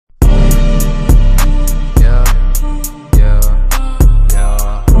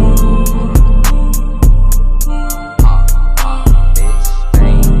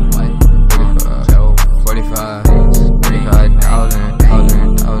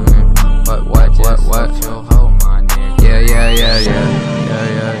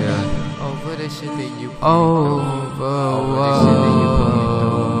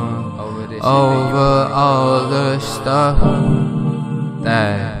over all the stuff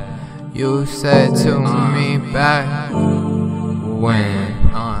that you said to me back when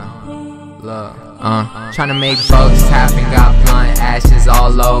tryna make bucks happen, got blunt ashes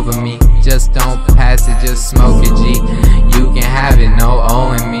all over me. Just don't pass it, just smoke it, G. You can have it, no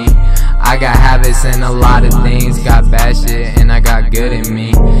owing me. I got habits and a lot of things, got bad shit and I got good in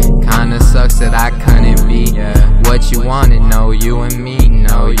me. Kinda sucks that I couldn't be what you wanted, no, you and me,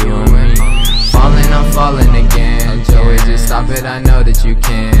 no, you and me. Falling, I'm falling again. Joey, just stop it, I know that you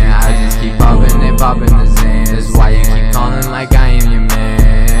can. I just keep popping and popping the Zans. Why you keep calling like I am your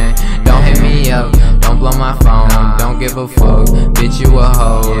man? Don't hit me up, don't blow my phone, don't give a fuck, bitch you a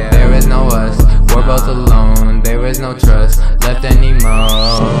hoe. There is no us, we're both alone. There is no trust left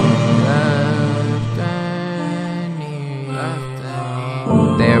anymore.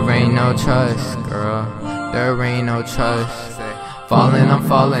 There ain't no trust, girl, there ain't no trust. Falling, I'm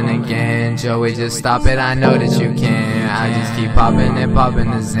falling again. Joey, just stop it, I know that you can. I just keep popping and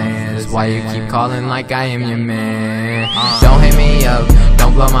popping the Zans. Why you keep calling like I am your man? Don't hit me up,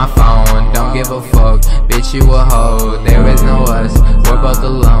 don't blow my phone, don't give a fuck, bitch you a hoe. There is no us, we're both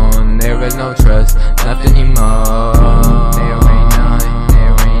alone. There is no trust left anymore.